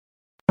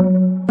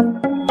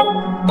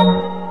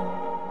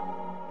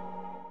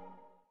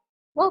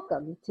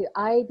welcome to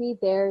IAB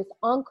There's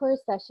Encore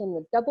session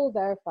with Double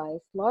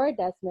Verify's Laura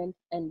Desmond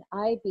and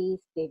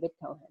IAB's David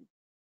Cohen.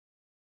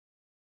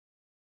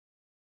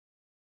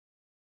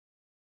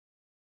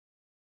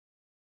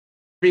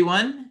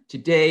 Everyone,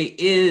 today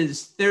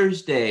is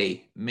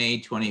Thursday,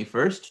 May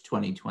 21st,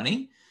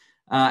 2020,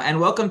 and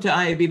welcome to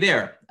IAB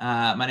There.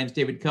 My name is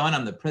David Cohen.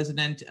 I'm the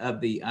president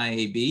of the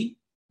IAB,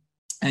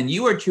 and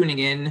you are tuning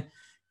in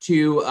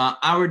to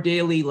our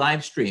daily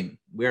live stream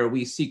where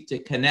we seek to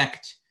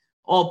connect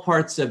all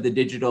parts of the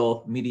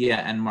digital media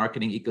and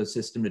marketing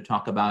ecosystem to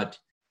talk about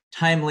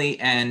timely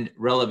and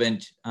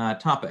relevant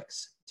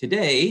topics.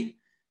 Today,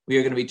 we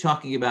are going to be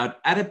talking about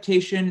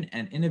adaptation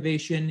and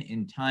innovation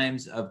in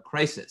times of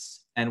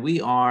crisis. And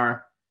we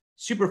are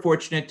super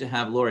fortunate to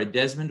have Laura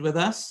Desmond with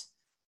us.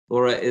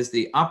 Laura is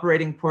the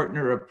operating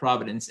partner of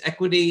Providence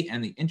Equity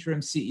and the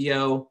interim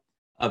CEO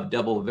of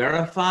Double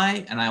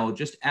Verify. And I will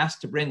just ask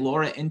to bring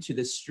Laura into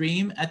the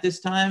stream at this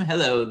time.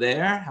 Hello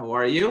there. How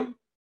are you?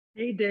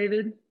 Hey,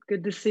 David.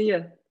 Good to see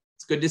you.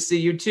 It's good to see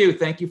you too.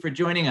 Thank you for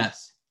joining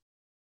us.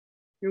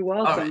 You're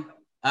welcome.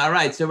 All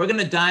right. So we're going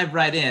to dive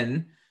right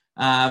in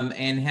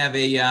and have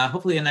a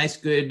hopefully a nice,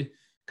 good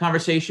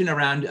conversation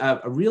around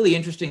a really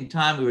interesting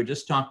time. We were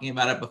just talking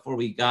about it before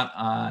we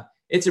got,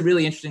 it's a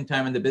really interesting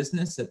time in the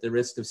business at the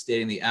risk of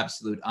stating the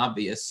absolute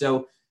obvious.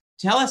 So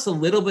tell us a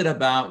little bit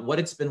about what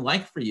it's been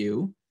like for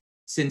you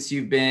since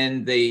you've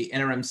been the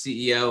interim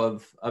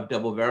CEO of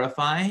Double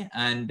Verify,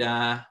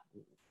 and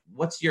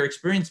what's your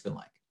experience been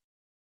like?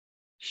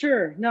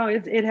 Sure. No,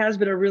 it has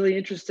been a really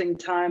interesting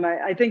time.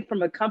 I think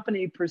from a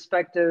company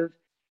perspective,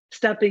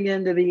 stepping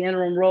into the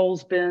interim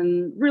role's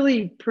been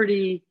really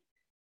pretty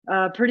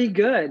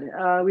good.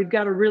 We've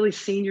got a really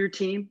senior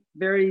team,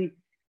 very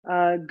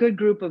good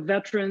group of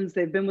veterans.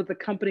 They've been with the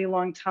company a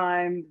long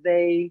time.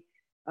 They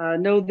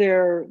know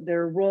their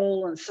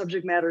role and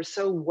subject matter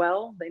so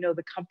well. They know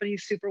the company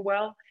super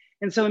well.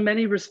 And so in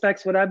many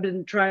respects, what I've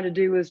been trying to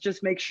do is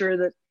just make sure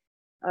that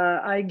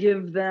I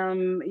give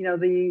them,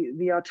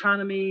 the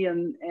autonomy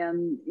and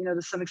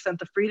to some extent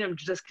the freedom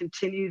to just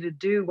continue to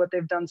do what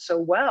they've done so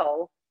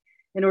well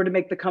in order to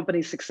make the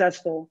company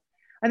successful.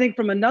 I think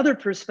from another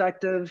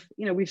perspective,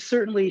 we've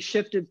certainly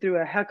shifted through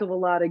a heck of a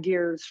lot of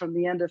gears from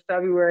the end of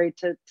February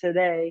to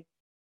today.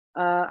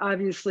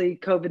 Obviously,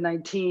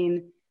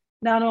 COVID-19,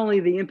 not only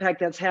the impact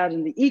that's had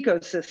in the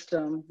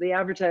ecosystem, the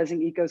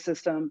advertising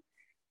ecosystem,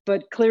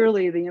 but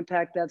clearly the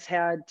impact that's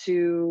had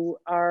to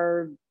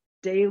our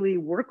daily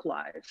work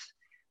lives.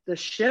 The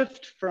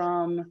shift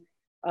from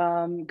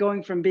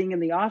going from being in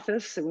the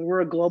office, and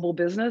we're a global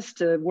business,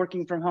 to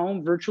working from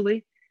home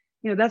virtually,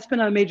 that's been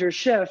a major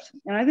shift.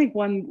 And I think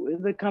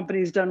the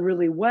company's done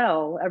really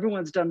well,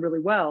 everyone's done really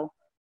well.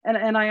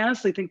 And I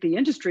honestly think the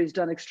industry's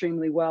done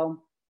extremely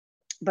well,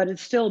 but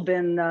it's still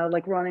been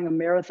like running a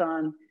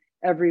marathon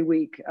every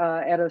week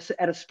at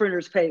a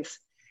sprinter's pace.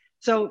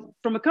 So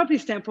from a company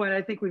standpoint,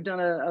 I think we've done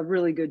a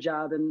really good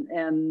job,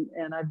 and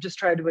I've just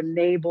tried to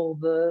enable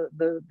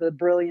the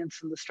brilliance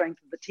and the strength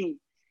of the team.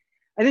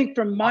 I think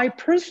from my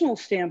personal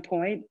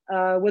standpoint,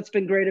 what's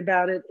been great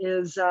about it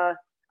is,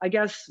 I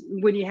guess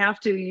when you have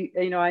to,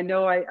 I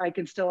know I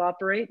can still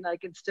operate and I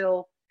can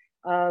still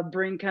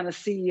bring kind of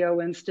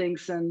CEO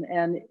instincts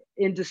and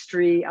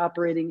industry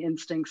operating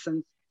instincts.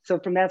 And so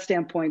from that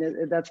standpoint,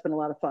 that's been a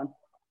lot of fun.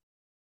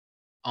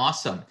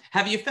 Awesome.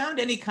 Have you found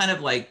any kind of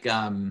like,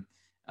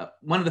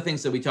 one of the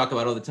things that we talk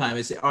about all the time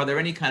is, are there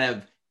any kind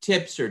of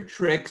tips or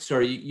tricks,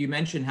 or you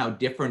mentioned how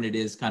different it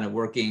is kind of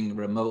working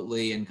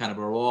remotely and kind of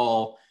we're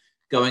all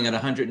going at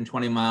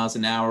 120 miles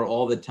an hour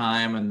all the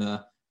time, and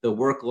the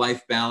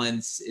work-life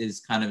balance is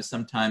kind of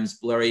sometimes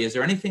blurry. Is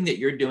there anything that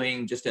you're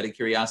doing, just out of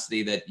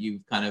curiosity, that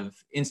you've kind of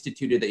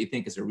instituted that you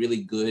think is a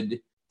really good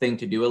thing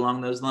to do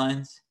along those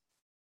lines?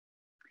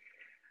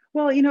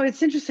 Well,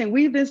 it's interesting.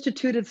 We've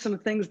instituted some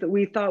things that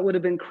we thought would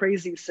have been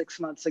crazy 6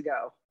 months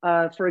ago.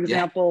 For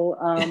example,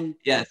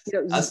 yes,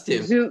 us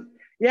too.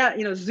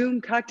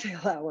 Zoom cocktail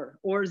hour,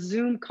 or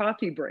Zoom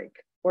coffee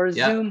break, or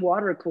Zoom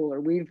water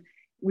cooler.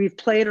 We've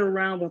played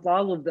around with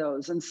all of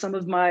those, and some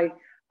of my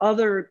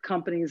other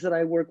companies that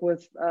I work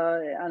with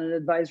on an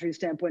advisory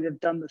standpoint have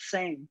done the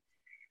same.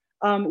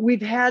 We've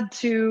had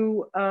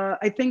to,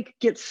 I think,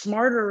 get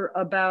smarter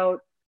about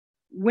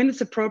when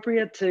it's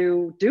appropriate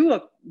to do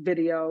a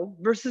video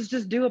versus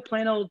just do a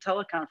plain old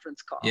teleconference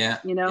call.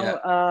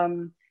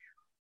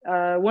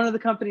 One of the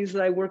companies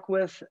that I work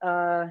with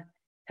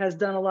has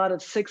done a lot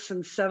of 6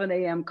 and 7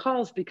 a.m.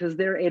 calls because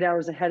they're 8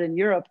 hours ahead in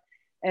Europe.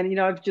 And,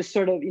 I've just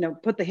sort of,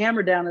 put the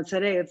hammer down and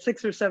said, hey, at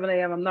 6 or 7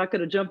 a.m., I'm not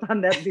going to jump on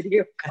that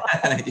video call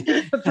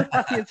for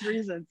obvious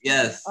reasons.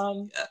 Yes.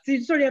 So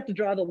you sort of have to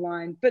draw the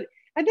line. But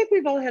I think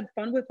we've all had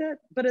fun with it.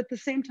 But at the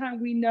same time,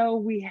 we know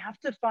we have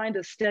to find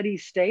a steady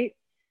state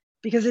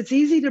because it's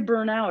easy to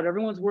burn out.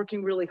 Everyone's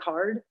working really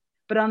hard.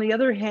 But on the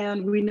other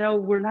hand, we know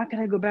we're not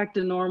going to go back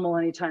to normal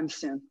anytime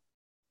soon.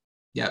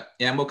 Yeah,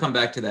 and we'll come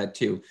back to that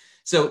too.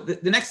 So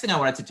the next thing I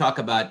wanted to talk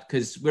about,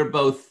 because we're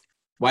both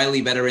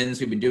Wiley veterans.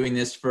 We've been doing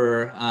this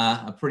for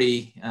a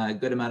pretty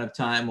good amount of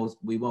time.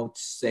 We won't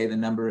say the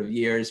number of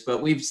years,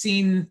 but we've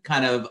seen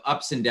kind of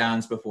ups and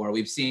downs before.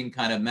 We've seen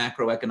kind of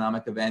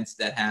macroeconomic events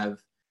that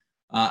have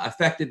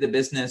affected the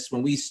business.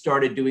 When we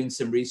started doing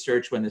some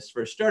research, when this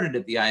first started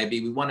at the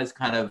IAB, we wanted to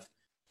kind of,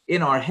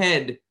 in our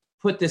head,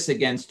 put this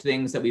against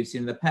things that we've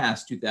seen in the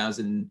past,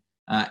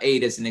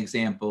 2008 as an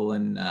example,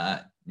 and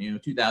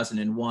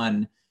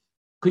 2001.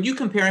 Could you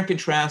compare and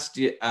contrast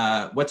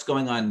what's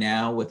going on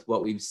now with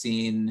what we've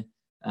seen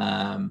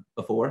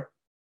before?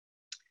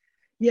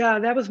 Yeah,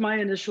 that was my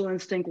initial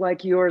instinct,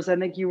 like yours. I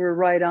think you were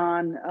right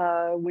on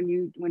when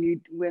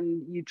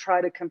you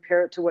try to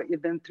compare it to what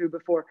you've been through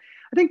before.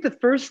 I think the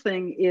first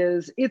thing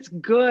is it's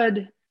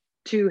good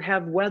to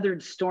have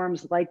weathered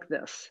storms like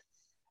this.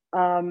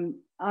 On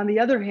the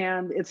other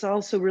hand, it's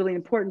also really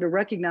important to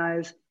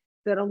recognize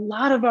that a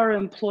lot of our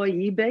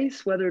employee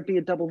base, whether it be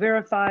at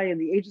DoubleVerify in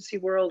the agency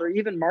world or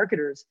even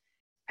marketers,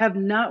 have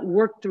not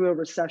worked through a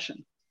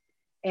recession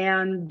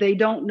and they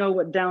don't know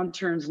what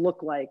downturns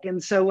look like.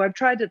 And so I've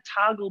tried to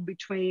toggle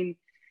between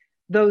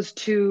those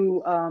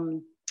two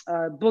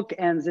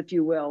bookends, if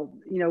you will.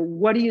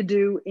 What do you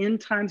do in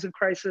times of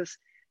crisis?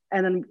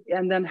 And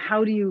then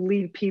how do you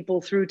lead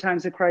people through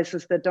times of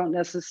crisis that don't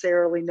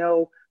necessarily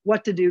know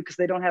what to do because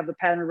they don't have the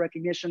pattern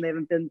recognition, they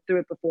haven't been through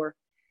it before.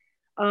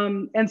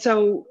 And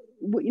so,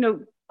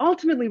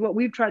 ultimately what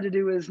we've tried to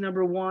do is,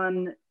 number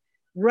one,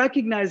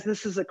 recognize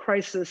this is a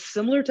crisis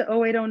similar to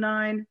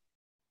 08-09,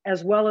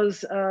 as well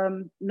as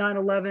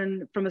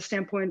 9/11 from a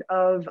standpoint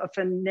of a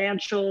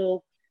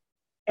financial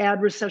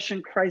ad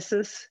recession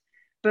crisis,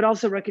 but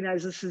also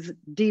recognize this is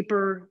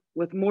deeper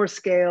with more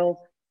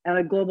scale and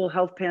a global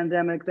health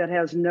pandemic that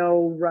has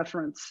no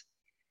reference.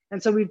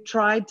 And so we've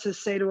tried to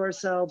say to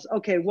ourselves,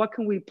 okay, what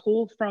can we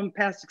pull from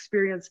past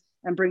experience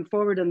and bring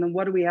forward? And then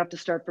what do we have to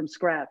start from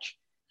scratch?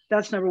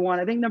 That's number one.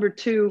 I think number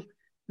two,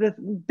 the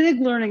big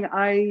learning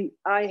I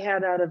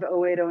had out of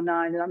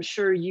 08-09, and I'm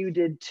sure you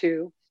did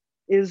too,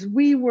 is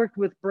we worked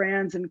with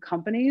brands and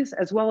companies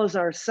as well as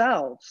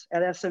ourselves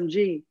at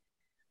SMG.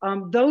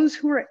 Those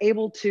who are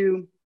able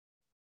to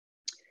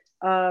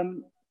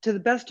the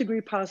best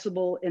degree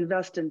possible,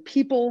 invest in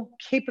people,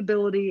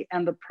 capability,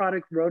 and the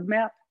product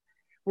roadmap,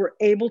 were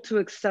able to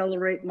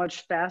accelerate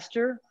much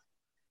faster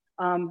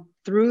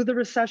through the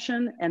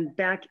recession and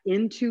back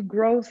into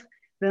growth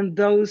than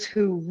those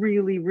who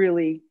really,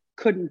 really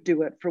couldn't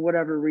do it for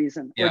whatever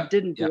reason or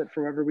didn't do it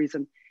for whatever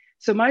reason.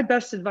 So my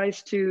best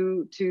advice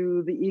to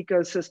the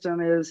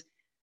ecosystem is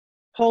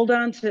hold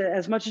on to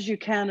as much as you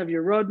can of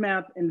your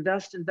roadmap,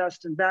 invest in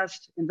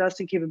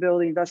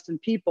capability, invest in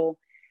people.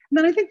 And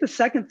then I think the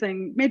second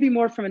thing, maybe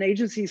more from an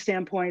agency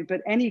standpoint, but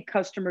any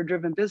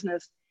customer-driven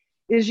business,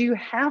 is you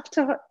have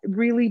to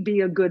really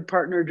be a good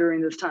partner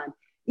during this time.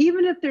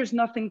 Even if there's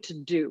nothing to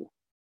do,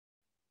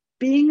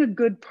 being a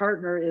good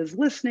partner is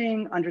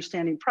listening,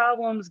 understanding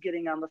problems,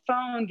 getting on the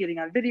phone, getting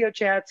on video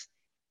chats,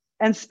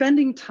 and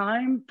spending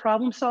time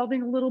problem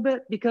solving a little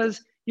bit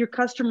because your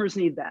customers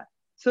need that.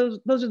 So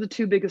those are the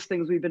two biggest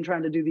things we've been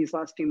trying to do these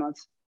last few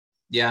months.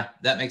 Yeah,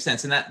 that makes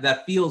sense. And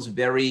that feels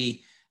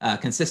very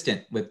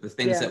consistent with the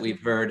things that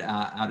we've heard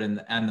out in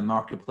the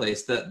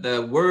marketplace.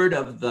 The word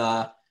of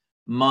the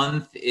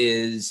month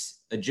is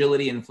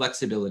agility and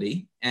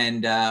flexibility.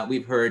 And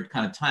we've heard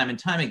kind of time and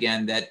time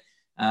again that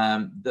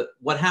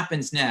what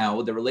happens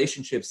now, the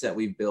relationships that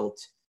we've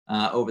built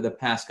over the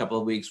past couple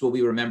of weeks will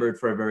be remembered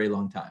for a very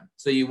long time.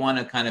 So you want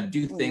to kind of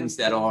do things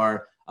that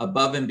are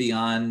above and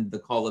beyond the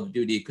call of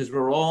duty because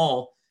we're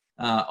all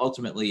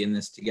ultimately in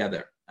this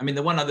together. I mean,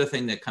 the one other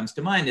thing that comes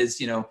to mind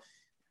is,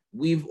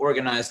 we've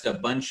organized a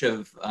bunch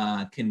of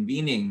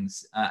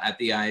convenings at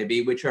the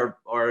IAB, which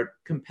are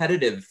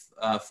competitive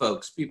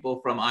folks,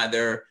 people from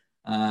either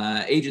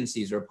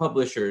agencies or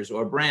publishers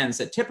or brands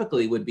that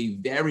typically would be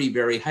very,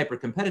 very hyper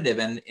competitive.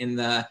 And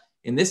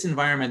in this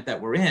environment that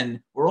we're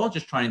in, we're all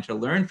just trying to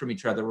learn from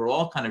each other. We're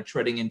all kind of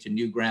treading into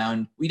new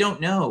ground. We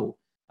don't know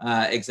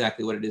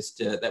exactly what it is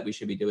that we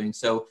should be doing.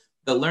 So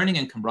the learning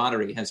and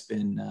camaraderie has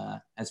been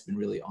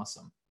really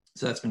awesome.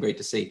 So that's been great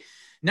to see.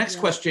 Next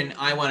question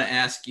I want to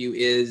ask you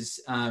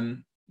is,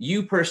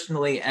 you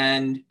personally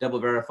and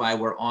DoubleVerify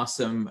were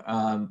awesome.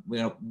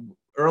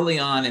 Early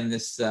on in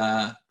this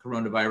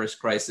coronavirus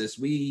crisis,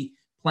 we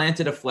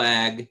planted a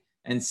flag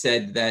and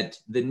said that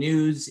the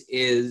news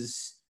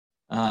is,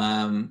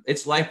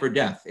 it's life or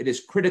death. It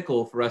is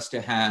critical for us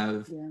to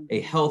have a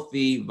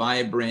healthy,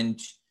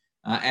 vibrant,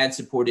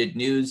 ad-supported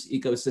news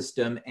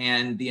ecosystem.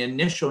 And the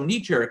initial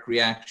knee-jerk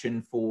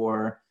reaction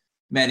for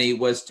many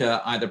was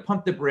to either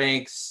pump the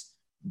brakes,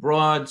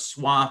 broad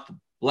swath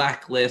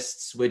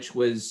blacklists, which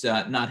was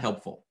not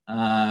helpful.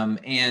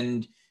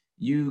 And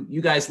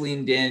you guys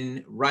leaned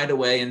in right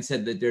away and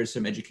said that there's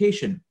some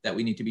education that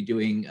we need to be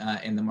doing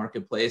in the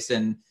marketplace.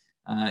 And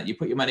you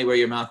put your money where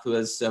your mouth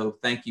was. So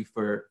thank you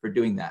for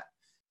doing that.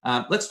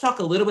 Let's talk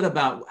a little bit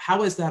about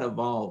how has that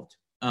evolved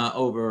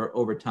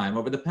over time.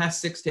 Over the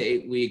past 6 to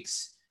 8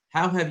 weeks,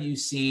 how have you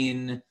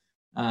seen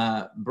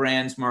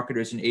brands,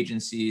 marketers, and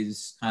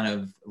agencies kind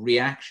of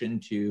reaction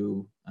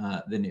to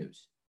the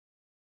news?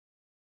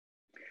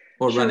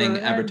 or Sure. running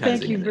And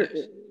advertising in the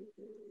news?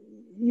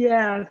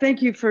 Yeah,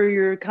 thank you for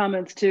your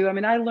comments too. I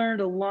mean, I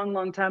learned a long,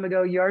 long time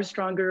ago, you are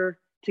stronger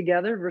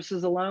together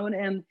versus alone.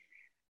 And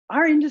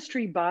our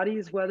industry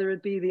bodies, whether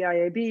it be the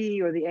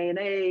IAB or the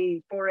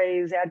ANA,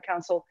 4A's, Ad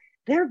Council,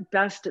 they're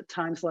best at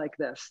times like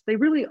this. They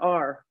really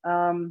are.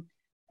 And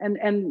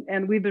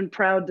we've been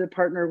proud to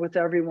partner with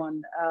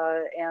everyone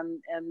and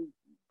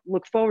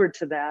look forward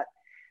to that.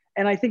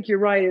 And I think you're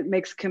right. It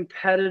makes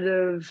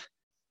competitive,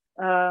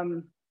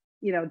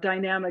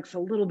 dynamics a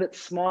little bit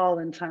small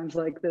in times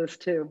like this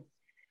too.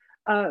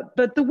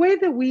 But the way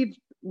that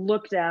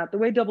the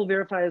way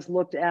DoubleVerify has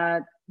looked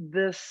at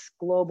this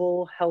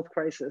global health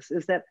crisis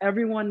is that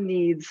everyone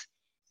needs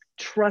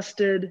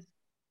trusted,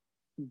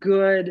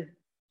 good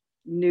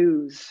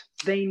news.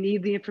 They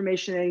need the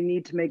information they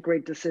need to make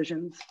great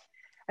decisions.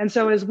 And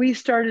so as we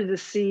started to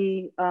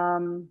see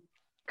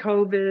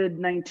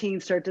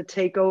COVID-19 start to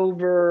take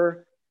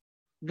over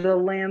the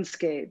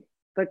landscape,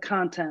 the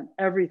content,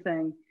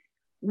 everything,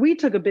 we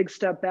took a big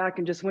step back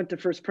and just went to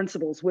first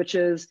principles, which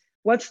is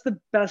what's the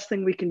best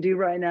thing we can do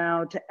right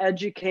now to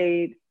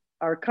educate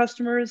our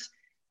customers,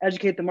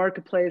 educate the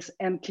marketplace,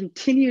 and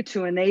continue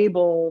to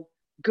enable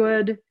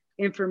good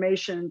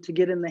information to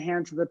get in the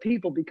hands of the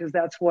people, because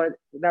that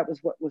was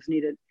what was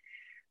needed.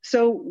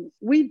 So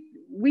we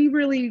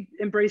really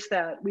embraced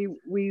that.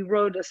 We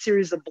wrote a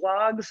series of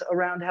blogs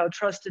around how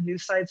trusted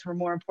news sites were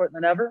more important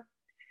than ever.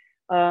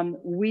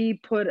 We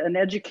put an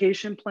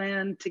education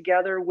plan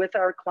together with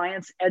our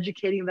clients,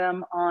 educating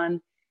them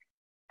on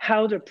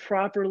how to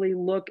properly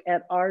look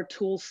at our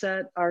tool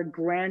set, our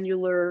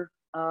granular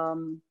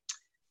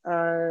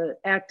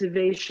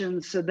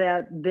activation, so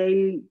that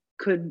they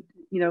could,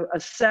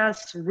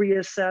 assess,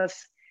 reassess,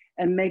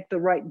 and make the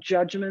right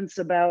judgments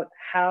about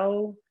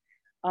how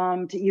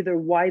to either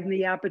widen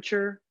the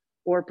aperture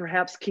or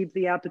perhaps keep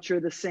the aperture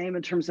the same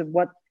in terms of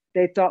what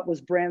they thought was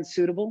brand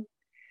suitable.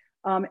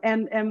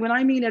 And when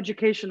I mean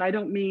education, I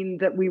don't mean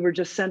that we were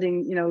just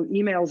sending,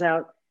 emails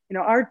out.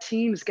 Our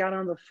teams got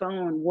on the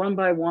phone one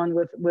by one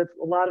with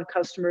a lot of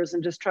customers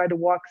and just tried to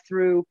walk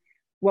through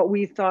what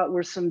we thought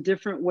were some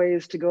different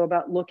ways to go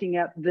about looking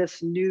at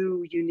this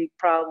new, unique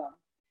problem.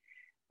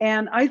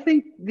 And I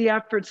think the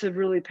efforts have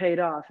really paid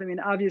off. I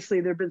mean,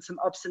 obviously there have been some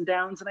ups and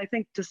downs, and I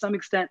think to some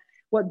extent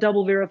what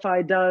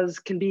DoubleVerify does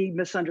can be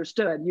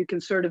misunderstood. You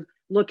can sort of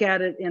look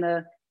at it in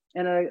a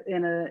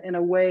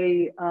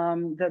way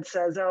that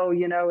says, oh,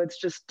 it's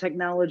just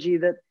technology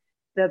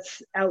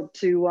that's out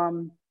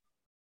to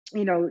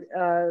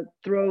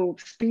throw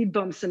speed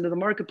bumps into the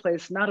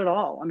marketplace. Not at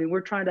all. I mean,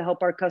 we're trying to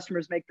help our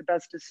customers make the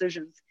best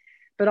decisions.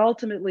 But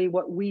ultimately,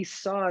 what we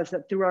saw is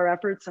that through our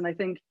efforts, and I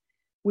think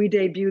we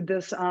debuted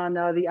this on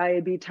the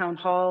IAB Town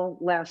Hall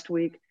last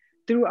week,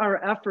 through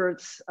our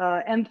efforts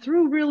and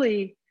through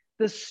really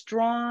the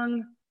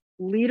strong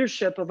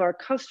leadership of our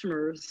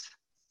customers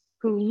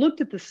who looked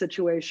at the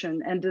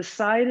situation and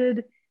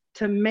decided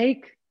to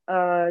make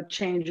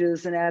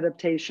changes and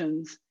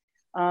adaptations,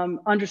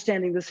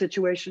 understanding the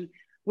situation,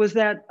 was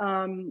that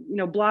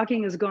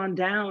blocking has gone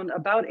down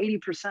about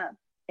 80%.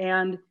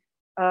 And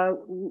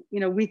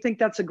we think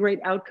that's a great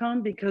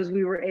outcome because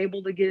we were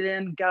able to get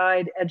in,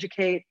 guide,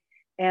 educate,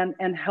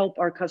 and help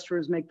our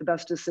customers make the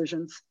best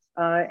decisions.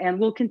 And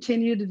we'll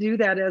continue to do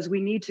that as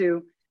we need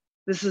to.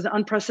 This is an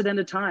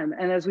unprecedented time.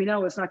 And as we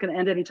know, it's not going to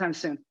end anytime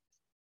soon.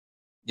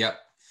 Yep.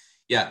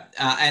 Yeah.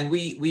 And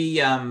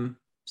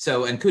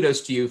and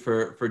kudos to you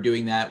for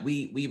doing that.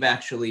 We've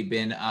actually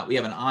been, we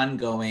have an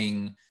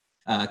ongoing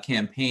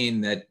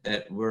campaign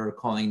that we're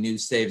calling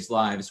News Saves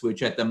Lives,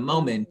 which at the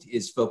moment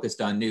is focused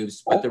on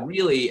news. But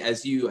really,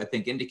 as you, I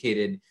think,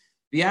 indicated,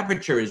 the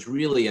aperture is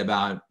really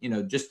about,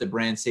 just the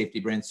brand safety,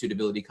 brand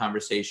suitability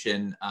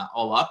conversation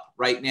all up.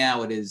 Right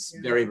now, it is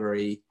very,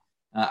 very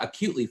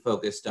acutely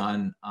focused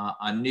on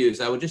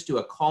news. I would just do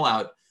a call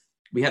out.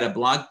 We had a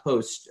blog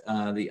post,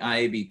 the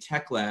IAB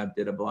Tech Lab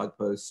did a blog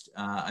post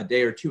a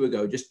day or two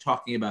ago, just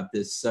talking about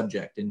this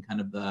subject and kind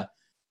of the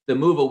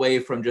move away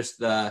from just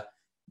the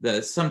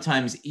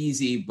sometimes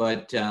easy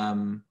but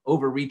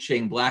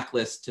overreaching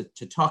blacklist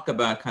to talk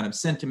about kind of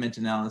sentiment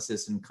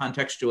analysis and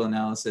contextual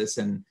analysis.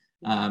 And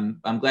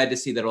I'm glad to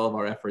see that all of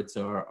our efforts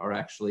are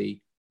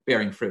actually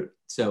bearing fruit.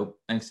 So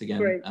thanks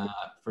again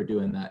for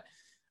doing that.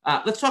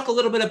 Let's talk a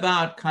little bit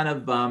about kind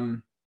of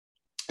a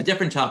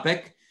different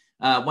topic.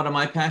 One of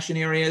my passion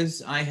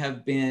areas, I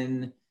have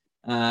been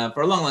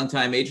for a long, long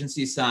time,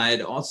 agency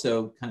side,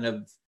 also kind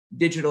of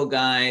digital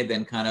guy,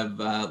 then kind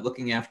of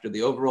looking after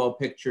the overall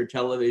picture,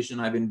 television.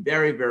 I've been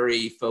very,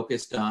 very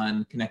focused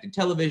on connected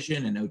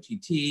television and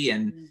OTT.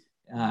 And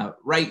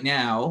right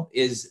now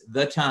is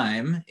the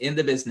time in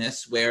the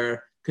business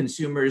where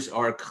consumers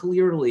are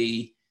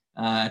clearly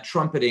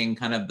trumpeting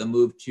kind of the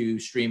move to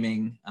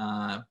streaming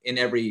in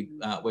every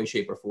way,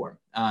 shape, or form.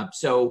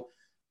 So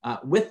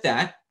with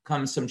that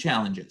comes some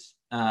challenges.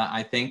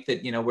 I think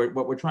that,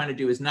 what we're trying to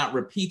do is not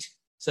repeat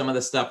some of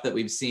the stuff that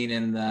we've seen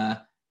in the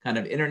kind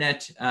of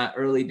internet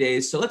early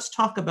days. So let's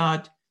talk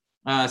about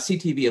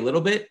CTV a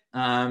little bit.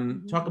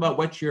 Talk about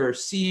what you're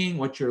seeing,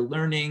 what you're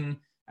learning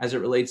as it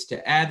relates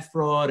to ad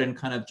fraud and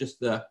kind of just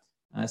the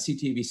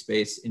CTV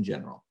space in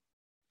general.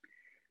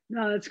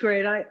 No, that's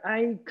great.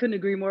 I couldn't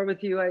agree more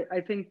with you.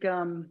 I think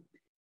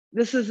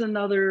this is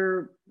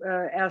another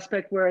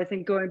aspect where I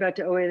think going back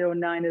to 08,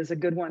 09 is a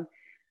good one.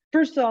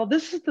 First of all,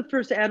 this is the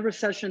first ad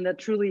recession that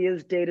truly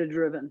is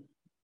data-driven.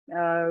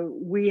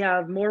 We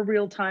have more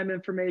real-time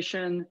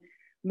information,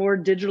 more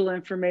digital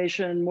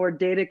information, more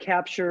data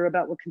capture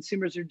about what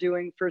consumers are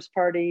doing, first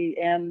party,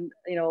 and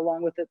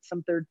along with it,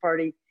 some third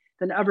party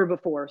than ever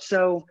before.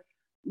 So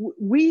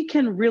we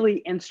can really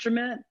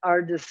instrument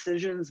our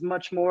decisions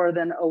much more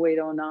than 08,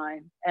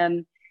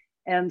 09.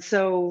 And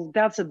so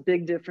that's a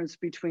big difference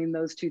between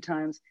those two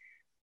times.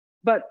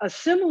 But a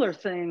similar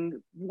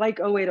thing like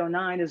 08,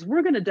 09 is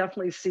we're going to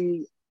definitely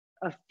see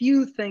a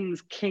few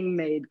things king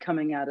made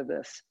coming out of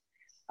this.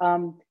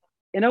 In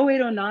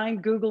 08,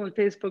 09, Google and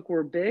Facebook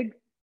were big,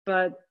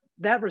 but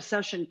that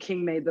recession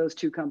king made those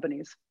two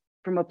companies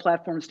from a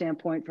platform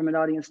standpoint, from an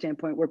audience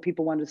standpoint, where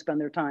people wanted to spend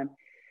their time.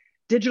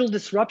 Digital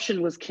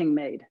disruption was king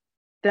made.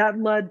 That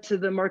led to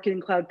the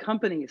marketing cloud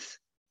companies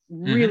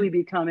really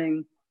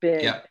becoming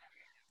big. Yeah.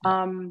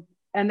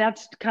 And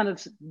that's kind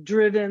of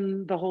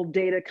driven the whole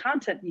data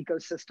content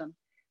ecosystem.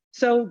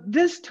 So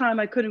this time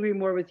I couldn't agree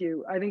more with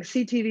you. I think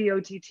CTV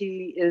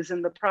OTT is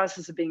in the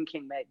process of being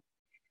king made.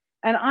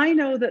 And I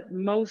know that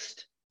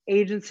most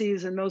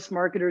agencies and most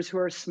marketers who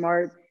are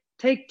smart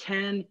take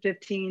 10,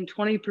 15,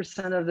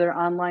 20% of their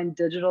online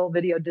digital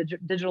video,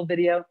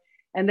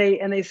 and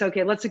they say,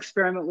 okay, let's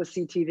experiment with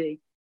CTV.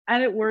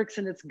 And it works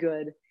and it's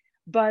good.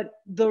 But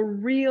the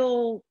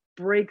real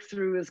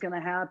breakthrough is going to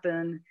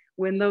happen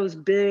when those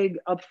big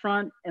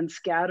upfront and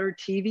scattered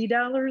TV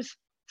dollars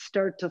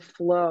start to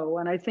flow.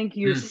 And I think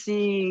you're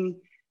seeing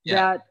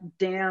that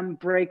dam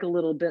break a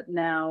little bit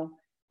now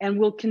and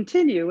will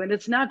continue. And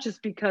it's not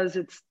just because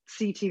it's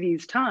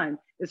CTV's time,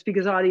 it's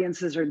because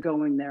audiences are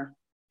going there.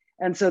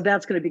 And so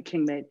that's going to be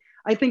king made.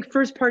 I think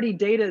first party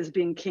data is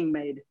being king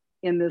made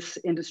in this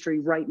industry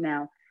right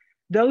now.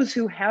 Those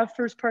who have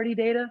first party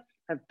data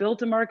have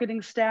built a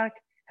marketing stack,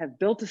 have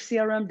built a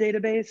CRM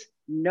database,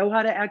 know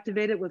how to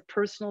activate it with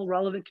personal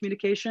relevant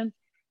communication.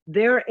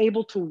 They're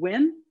able to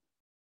win,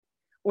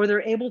 or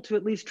they're able to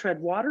at least tread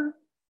water.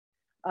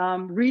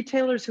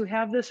 Retailers who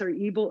have this are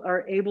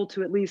able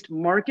to at least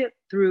market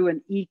through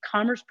an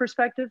e-commerce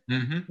perspective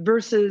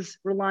versus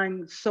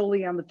relying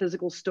solely on the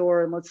physical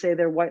store and let's say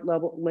their white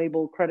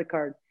label credit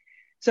card.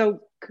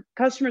 So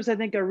customers, I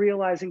think, are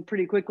realizing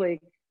pretty quickly,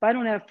 if I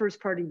don't have first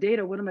party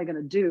data, what am I going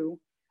to do?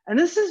 And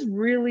this is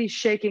really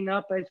shaking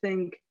up, I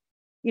think,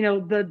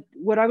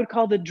 what I would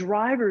call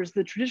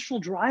the traditional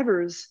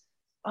drivers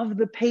of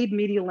the paid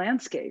media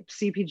landscape,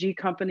 CPG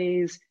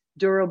companies,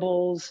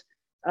 durables,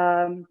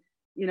 broader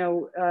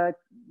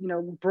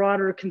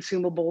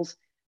consumables,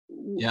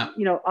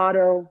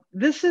 auto.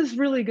 This is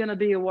really going to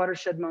be a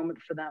watershed moment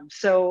for them.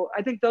 So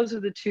I think those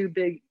are the two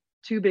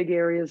big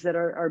areas that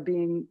are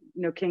being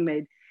king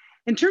made.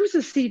 In terms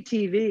of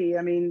CTV,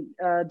 I mean,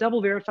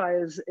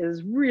 DoubleVerify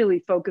is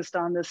really focused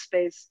on this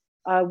space.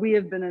 We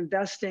have been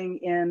investing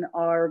in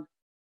our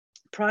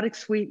product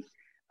suite.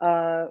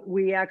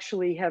 We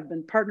actually have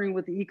been partnering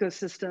with the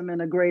ecosystem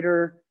in a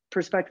greater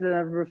perspective than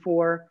ever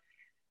before.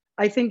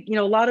 I think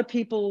a lot of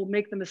people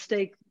make the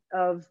mistake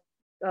of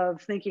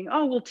thinking,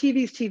 oh well,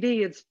 TV's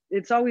TV.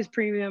 It's always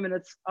premium and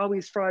it's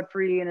always fraud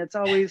free and it's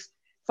always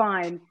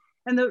fine.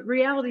 And the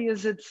reality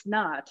is it's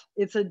not.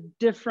 It's a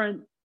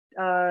different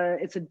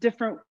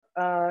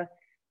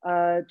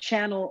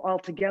channel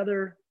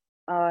altogether.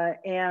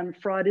 And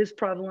fraud is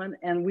prevalent.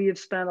 And we have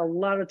spent a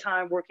lot of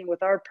time working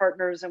with our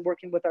partners and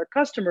working with our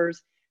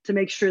customers to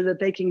make sure that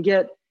they can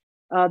get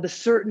the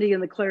certainty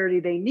and the clarity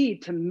they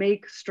need to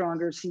make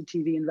stronger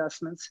CTV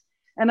investments.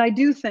 And I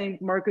do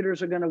think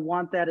marketers are going to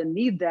want that and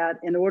need that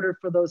in order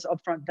for those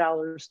upfront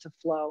dollars to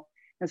flow.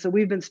 And so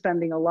we've been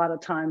spending a lot of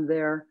time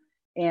there,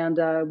 and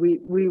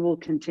we will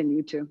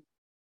continue to.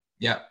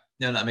 Yeah,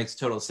 no, that makes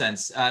total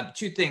sense.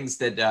 Two things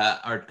that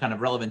are kind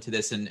of relevant to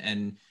this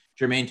and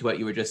germane to what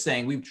you were just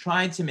saying. We've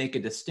tried to make a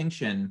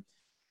distinction.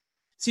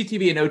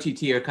 CTV and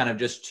OTT are kind of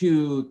just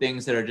two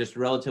things that are just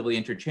relatively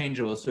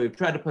interchangeable. So we've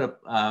tried to put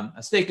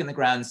a stake in the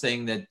ground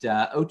saying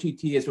that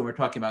OTT is when we're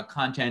talking about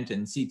content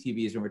and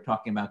CTV is when we're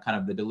talking about kind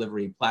of the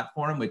delivery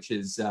platform, which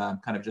is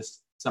kind of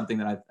just something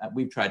that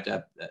we've tried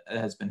to,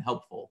 has been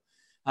helpful.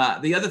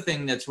 The other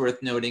thing that's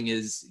worth noting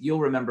is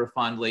you'll remember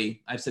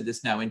fondly, I've said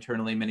this now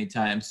internally many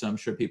times, so I'm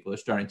sure people are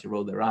starting to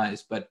roll their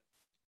eyes, but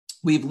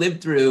we've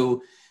lived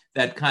through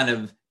that kind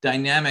of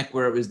dynamic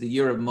where it was the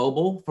year of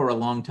mobile for a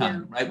long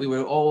time, right? We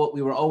were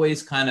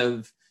always kind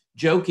of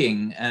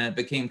joking, and it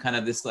became kind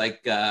of this like,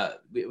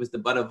 it was the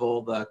butt of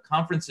all the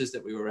conferences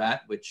that we were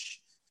at,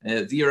 which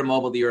the year of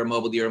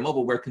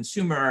mobile, where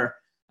consumer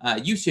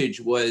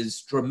usage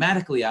was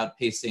dramatically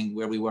outpacing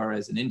where we were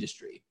as an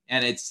industry.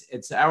 And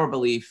it's our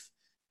belief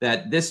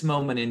that this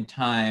moment in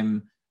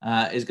time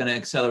is going to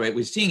accelerate.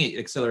 We're seeing it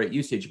accelerate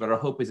usage, but our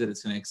hope is that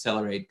it's going to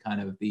accelerate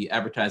kind of the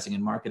advertising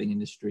and marketing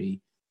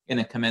industry in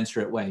a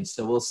commensurate way.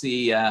 So we'll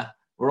see,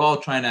 we're all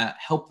trying to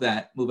help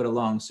that move it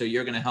along. So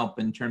you're going to help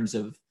in terms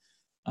of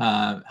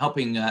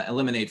helping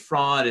eliminate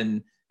fraud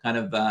and kind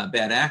of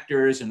bad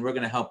actors, and we're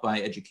going to help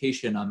by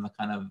education on the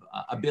kind of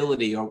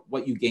ability or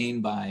what you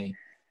gain by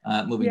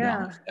moving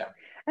dollars there.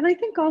 And I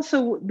think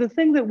also the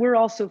thing that we're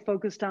also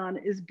focused on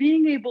is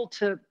being able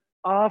to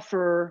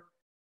offer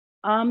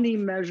omni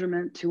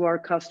measurement to our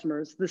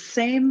customers, the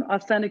same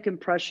authentic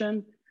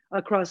impression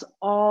across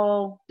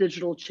all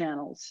digital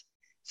channels,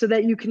 so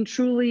that you can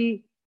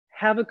truly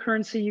have a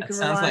currency you can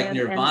rely on. That sounds like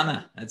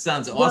nirvana. That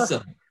sounds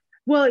awesome.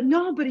 Well,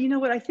 no, but you know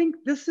what? I think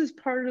this is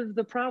part of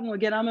the problem.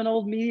 Again, I'm an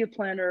old media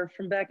planner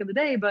from back in the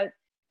day, but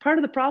part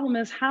of the problem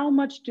is how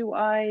much do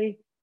I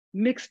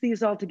mix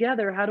these all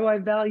together? How do I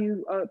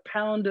value a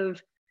pound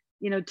of,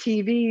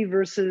 TV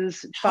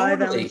versus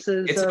 5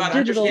 ounces it's of about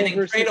digital understanding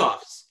versus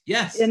trade-offs.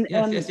 Yes.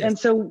 And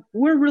so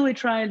we're really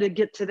trying to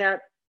get to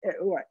that.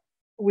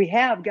 We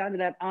have gotten to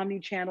that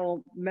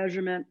omni-channel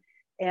measurement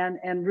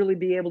and really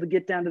be able to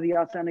get down to the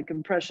authentic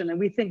impression. And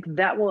we think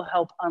that will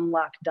help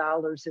unlock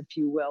dollars, if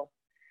you will,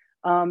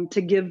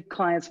 to give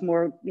clients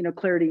more,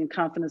 clarity and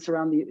confidence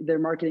around their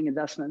marketing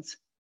investments.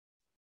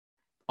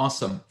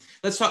 Awesome.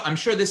 Let's talk. I'm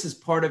sure this is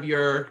part of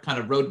your kind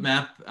of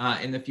roadmap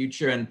in the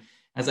future. And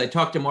as I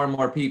talk to more and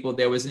more people,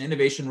 there was an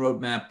innovation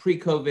roadmap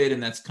pre-COVID,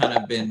 and that's kind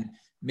of been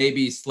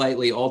maybe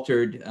slightly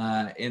altered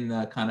in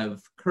the kind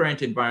of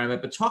current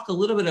environment. But talk a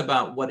little bit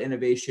about what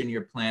innovation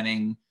you're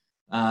planning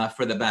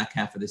for the back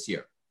half of this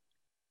year.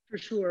 For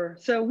sure.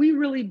 So we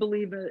really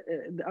believe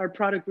our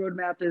product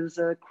roadmap is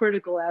a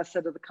critical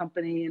asset of the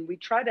company, and we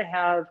try to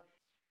have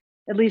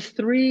at least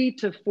 3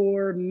 to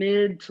 4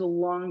 mid to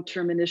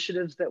long-term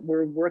initiatives that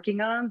we're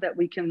working on that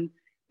we can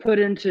put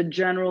into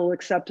general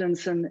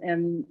acceptance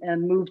and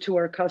move to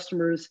our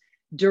customers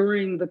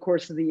during the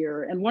course of the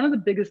year. And one of the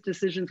biggest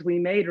decisions we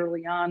made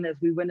early on as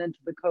we went into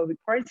the COVID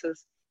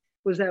crisis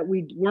was that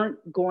we weren't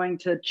going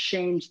to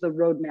change the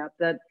roadmap,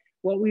 that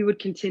what we would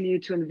continue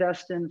to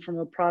invest in from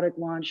a product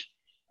launch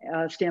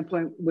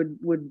standpoint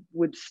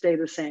would stay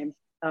the same.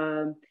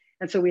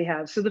 And so we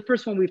have. So the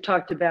first one we've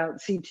talked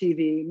about,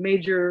 CTV,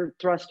 major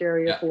thrust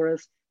area for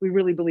us. We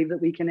really believe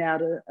that we can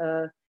add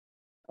a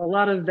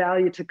lot of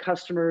value to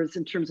customers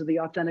in terms of the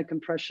authentic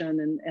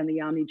impression and the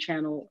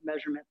omni-channel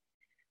measurement.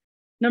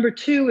 Number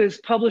 2 is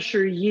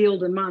publisher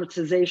yield and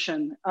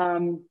monetization.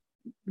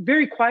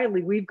 Very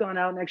quietly, we've gone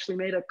out and actually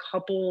made a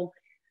couple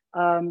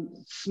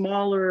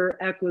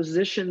smaller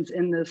acquisitions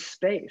in this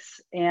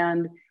space.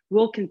 And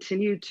we'll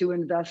continue to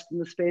invest in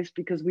the space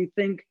because we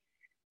think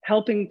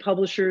helping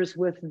publishers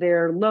with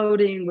their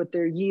loading, with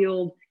their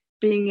yield,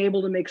 being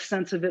able to make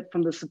sense of it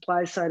from the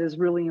supply side is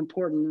really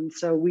important. And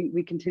so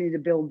we continue to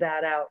build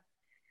that out.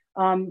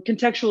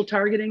 Contextual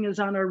targeting is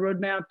on our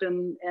roadmap,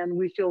 and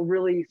we feel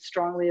really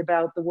strongly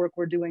about the work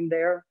we're doing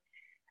there.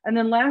 And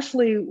then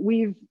lastly,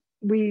 we've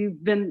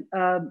been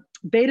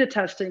beta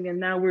testing, and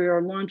now we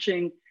are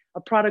launching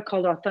a product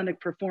called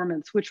Authentic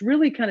Performance, which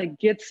really kind of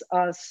gets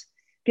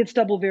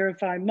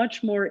DoubleVerify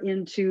much more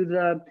into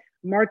the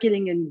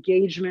marketing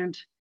engagement,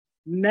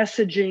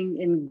 messaging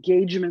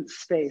engagement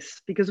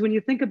space. Because when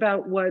you think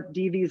about what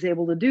DV is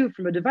able to do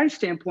from a device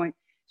standpoint,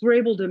 we're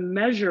able to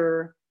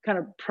measure kind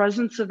of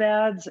presence of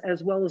ads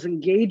as well as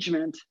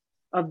engagement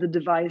of the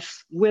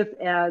device with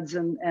ads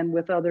and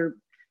with other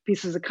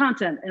pieces of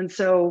content. And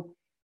so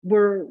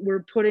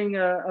we're putting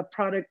a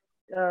product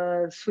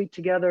suite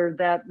together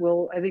that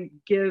will, I think,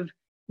 give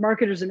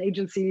marketers and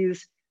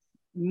agencies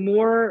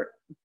more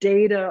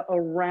data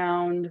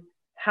around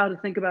how to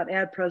think about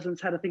ad presence,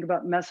 how to think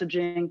about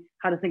messaging,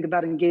 how to think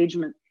about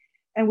engagement.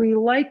 And we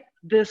like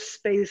this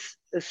space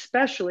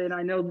especially, and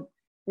I know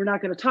we're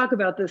not going to talk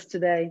about this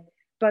today,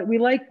 but we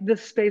like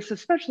this space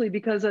especially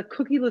because a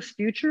cookieless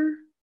future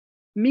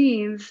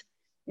means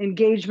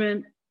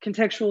engagement,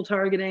 contextual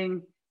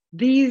targeting.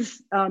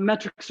 These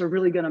metrics are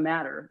really going to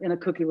matter in a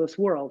cookieless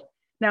world.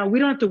 Now, we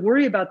don't have to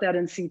worry about that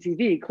in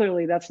CTV.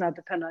 Clearly, that's not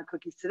dependent on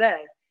cookies today.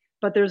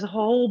 But there's a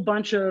whole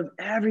bunch of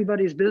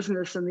everybody's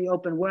business in the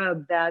open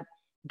web that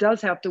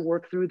does have to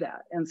work through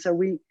that. And so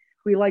we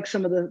like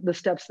some of the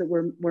steps that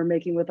we're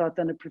making with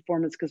Authentic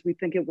Performance because we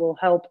think it will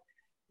help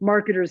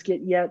marketers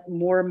get yet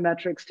more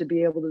metrics to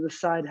be able to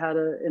decide how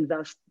to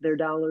invest their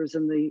dollars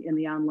in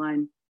the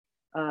online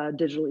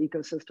digital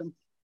ecosystem.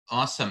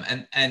 Awesome.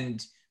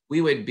 And we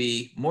would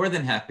be more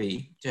than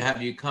happy to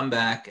have you come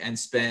back and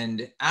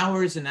spend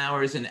hours and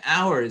hours and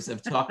hours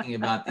of talking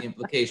about the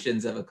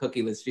implications of a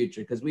cookieless future,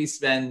 because we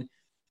spend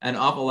an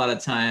awful lot of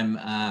time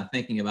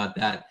thinking about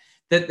that.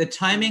 The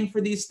timing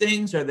for these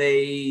things, are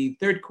they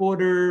third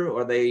quarter,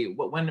 or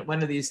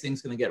when are these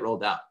things going to get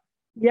rolled out?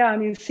 Yeah, I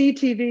mean,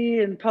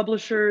 CTV and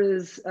publisher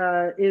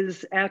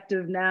is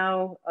active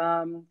now.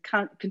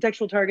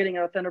 Contextual targeting,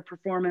 Authentic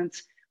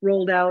Performance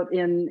rolled out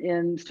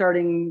in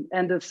starting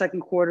end of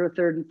second quarter,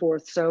 third and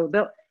fourth. So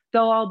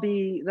they'll all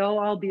be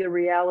a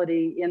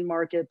reality in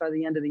market by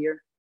the end of the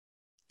year.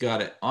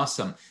 Got it.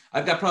 Awesome.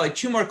 I've got probably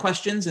 2 more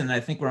questions, and I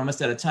think we're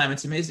almost out of time.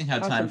 It's amazing how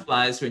time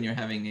flies when you're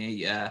having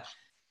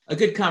a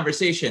good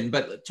conversation.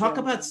 But talk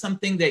about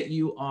something that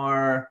you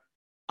are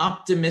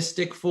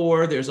optimistic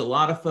for. There's a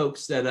lot of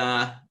folks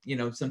that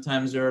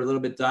sometimes are a little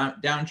bit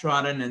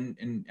downtrodden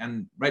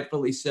and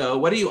rightfully so.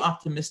 What are you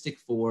optimistic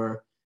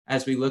for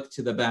as we look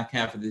to the back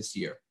half of this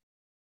year?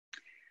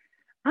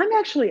 I'm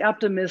actually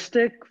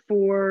optimistic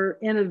for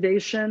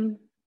innovation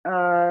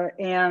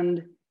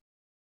and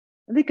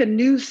I think a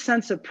new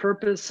sense of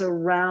purpose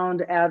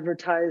around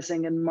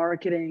advertising and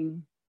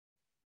marketing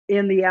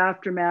in the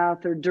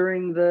aftermath or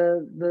during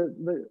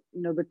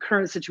the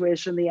current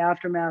situation, the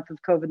aftermath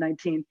of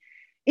COVID-19.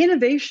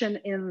 Innovation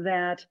in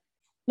that,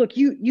 look,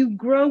 you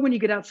grow when you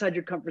get outside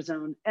your comfort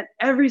zone, and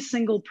every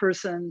single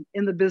person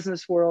in the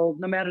business world,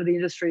 no matter the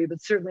industry,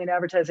 but certainly in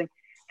advertising,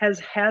 has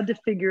had to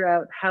figure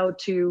out how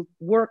to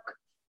work,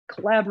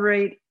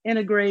 collaborate,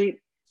 integrate,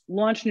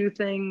 launch new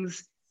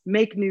things,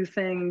 make new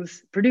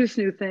things, produce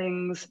new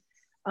things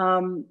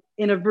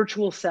in a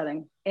virtual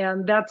setting.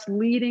 And that's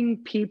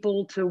leading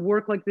people to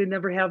work like they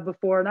never have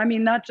before. And I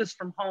mean, not just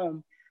from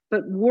home,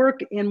 but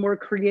work in more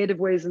creative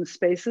ways and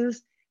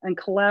spaces and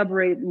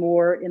collaborate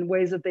more in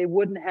ways that they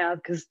wouldn't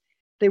have because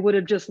they would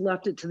have just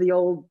left it to the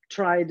old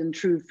tried and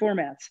true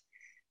formats.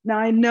 Now,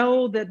 I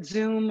know that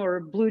Zoom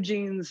or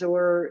BlueJeans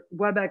or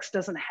WebEx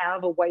doesn't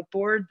have a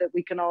whiteboard that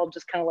we can all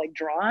just kind of like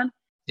draw on.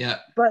 Yeah.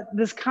 But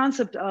this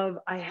concept of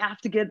I have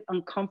to get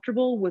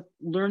uncomfortable with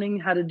learning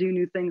how to do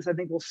new things, I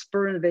think will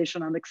spur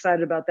innovation. I'm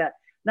excited about that,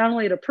 not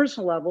only at a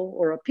personal level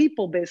or a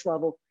people-based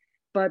level,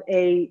 but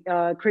a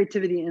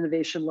creativity and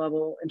innovation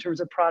level in terms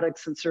of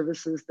products and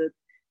services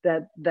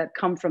that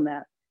come from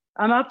that.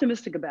 I'm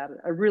optimistic about it.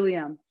 I really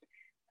am.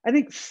 I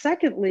think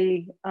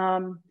secondly,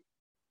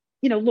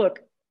 look,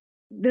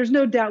 there's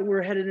no doubt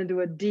we're headed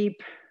into a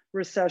deep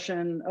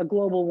recession, a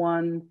global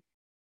one.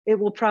 It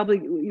will probably,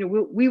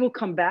 we will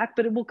come back,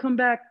 but it will come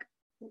back,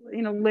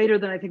 later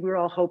than I think we were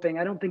all hoping.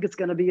 I don't think it's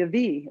going to be a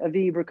V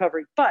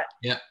recovery, but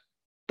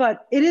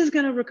it is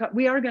going to recover.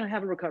 We are going to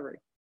have a recovery.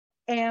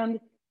 And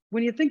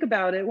when you think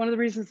about it, one of the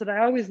reasons that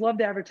I always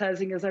loved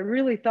advertising is I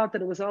really thought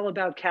that it was all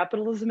about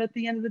capitalism at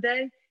the end of the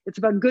day. It's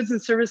about goods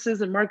and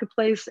services and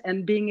marketplace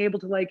and being able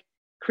to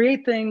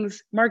create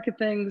things, market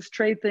things,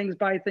 trade things,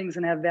 buy things,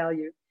 and have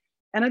value.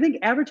 And I think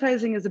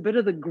advertising is a bit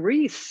of the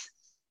grease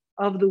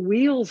of the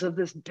wheels of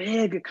this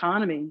big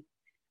economy.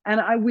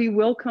 And we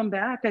will come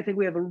back. I think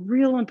we have a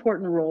real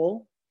important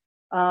role.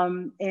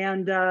 Once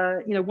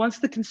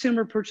the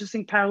consumer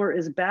purchasing power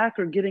is back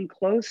or getting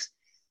close,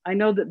 I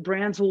know that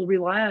brands will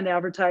rely on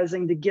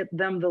advertising to get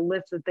them the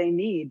lift that they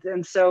need.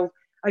 And so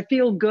I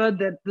feel good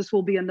that this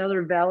will be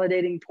another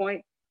validating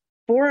point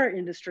for our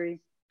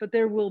industry, but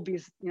there will be,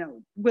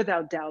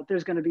 without doubt,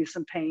 there's going to be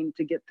some pain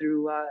to get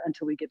through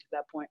until we get to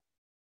that point.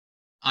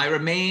 I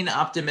remain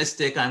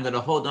optimistic. I'm going to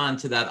hold on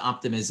to that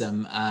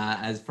optimism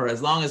for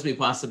as long as we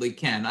possibly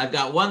can. I've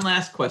got one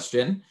last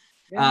question,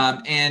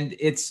 and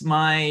it's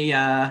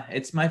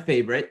my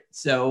favorite.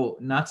 So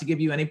not to give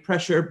you any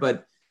pressure,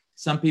 but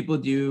some people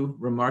do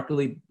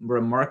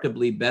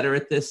remarkably better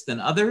at this than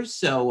others.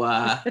 So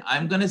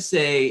I'm going to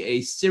say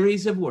a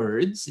series of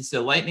words. It's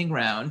a lightning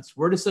round. It's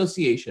word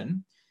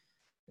association.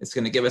 It's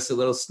going to give us a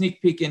little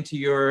sneak peek into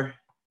your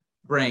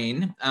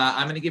brain.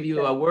 I'm going to give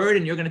you a word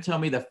and you're going to tell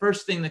me the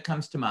first thing that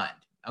comes to mind.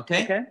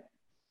 Okay?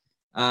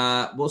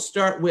 Okay. We'll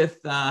start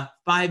with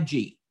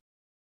 5G.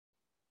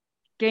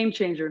 Game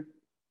changer.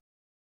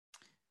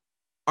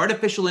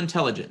 Artificial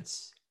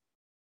intelligence.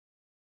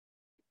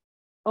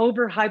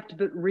 Overhyped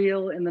but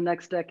real in the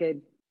next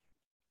decade.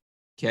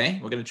 Okay.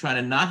 We're going to try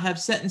to not have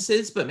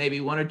sentences, but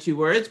maybe one or two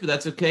words, but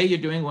that's okay. You're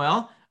doing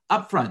well.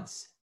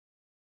 Upfronts.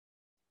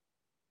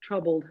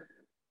 Troubled.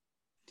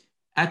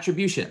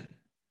 Attribution.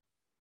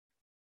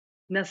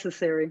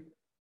 Necessary.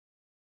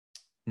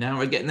 Now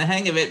we're getting the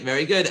hang of it.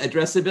 Very good.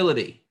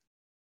 Addressability.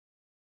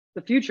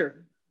 The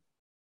future.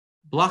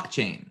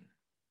 Blockchain.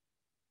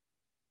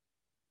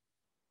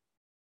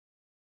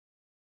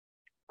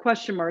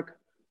 Question mark.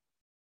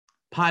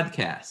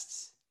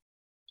 Podcasts.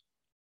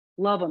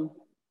 Love them.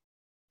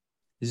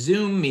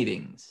 Zoom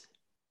meetings.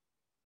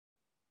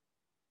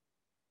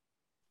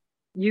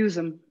 Use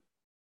them.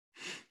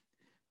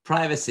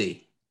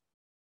 Privacy.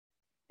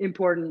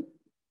 Important.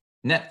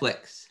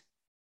 Netflix.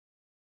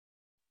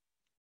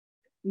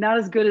 Not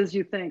as good as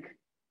you think.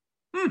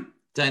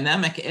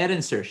 Dynamic ad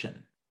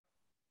insertion.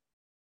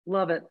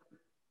 Love it.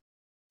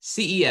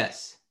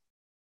 CES.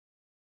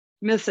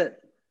 Miss it.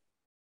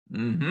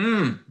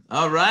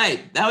 All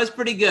right. That was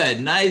pretty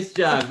good. Nice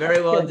job.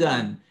 Very well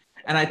done.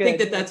 And I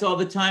think that's all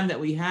the time that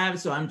we have.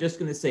 So I'm just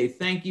going to say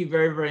thank you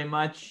very, very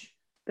much.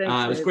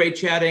 Thanks, it was great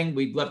chatting.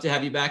 We'd love to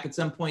have you back at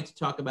some point to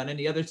talk about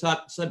any other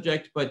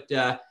subject, but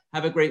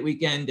have a great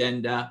weekend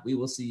and we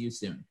will see you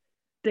soon.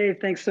 Dave,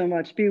 thanks so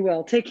much. Be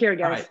well. Take care,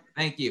 guys. All right.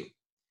 Thank you.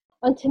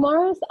 On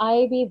tomorrow's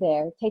IAB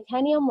There,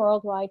 Titanium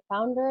Worldwide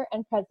founder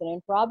and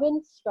president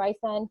Robin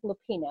Streisand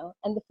Lupino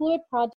and the Fluid Project